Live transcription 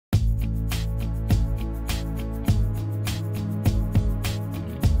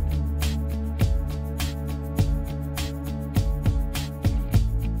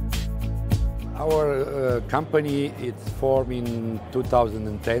Our company it's formed in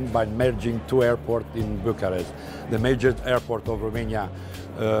 2010 by merging two airports in Bucharest. The major airport of Romania,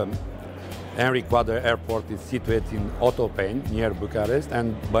 Henri Coanda Airport, is situated in Otopeni, near Bucharest,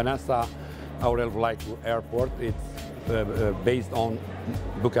 and Băneasa Aurel Vlaicu Airport, it's based on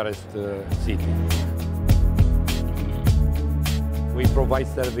Bucharest city. We provide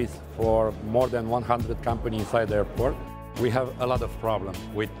service for more than 100 companies inside the airport. We have a lot of problems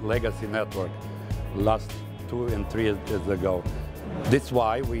with legacy network last 2 and 3 years ago. That's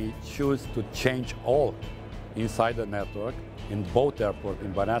why we choose to change all inside the network in both airports,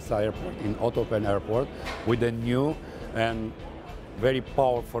 in Băneasa Airport, in Otopeni Airport, with a new and very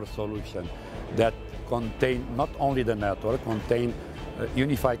powerful solution that contain not only the network, contain a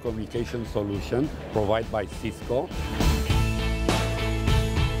unified communication solution provided by Cisco.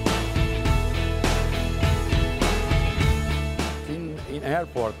 In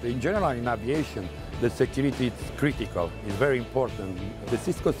airport, in general in aviation, the security is critical, it's very important. The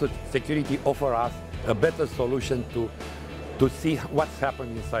Cisco security offers us a better solution to see what's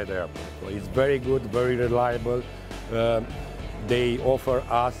happening inside the airport. So it's very good, very reliable. They offer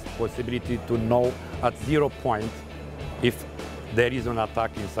us possibility to know at 0 point if there is an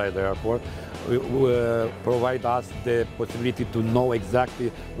attack inside the airport. Provide us the possibility to know exactly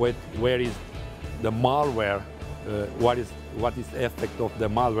where is the malware, what is the effect of the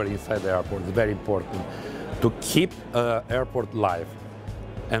malware inside the airport. It's very important to keep airport live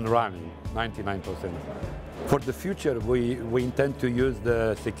and running 99%. For the future, we intend to use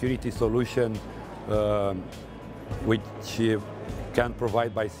the security solution which can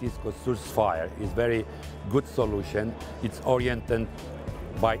provide by Cisco SourceFire. It's very good solution. It's oriented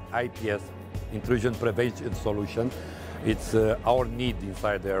by IPS, intrusion prevention solution. It's our need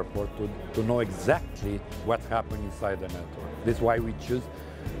inside the airport to know exactly what happened inside the network. That's why we choose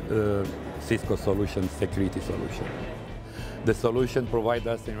Cisco solution, security solution. The solution provides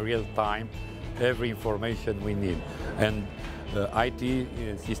us in real time every information we need. And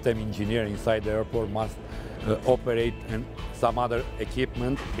IT system engineer inside the airport must operate and some other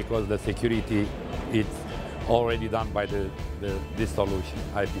equipment because the security is already done by this solution,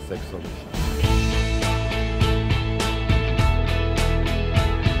 IPsec solution.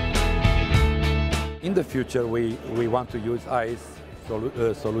 In the future, we want to use ICE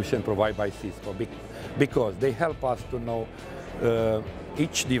solution provided by Cisco because they help us to know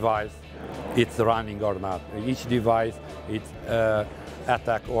each device it's running or not, each device it's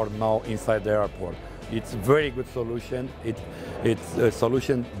attack or no inside the airport. It's a very good solution. It's a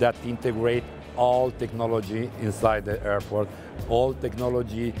solution that integrates all technology inside the airport, all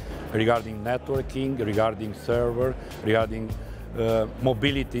technology regarding networking, regarding server, regarding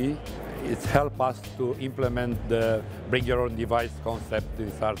mobility. It helps us to implement the bring your own device concept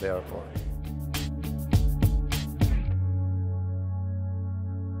inside the airport.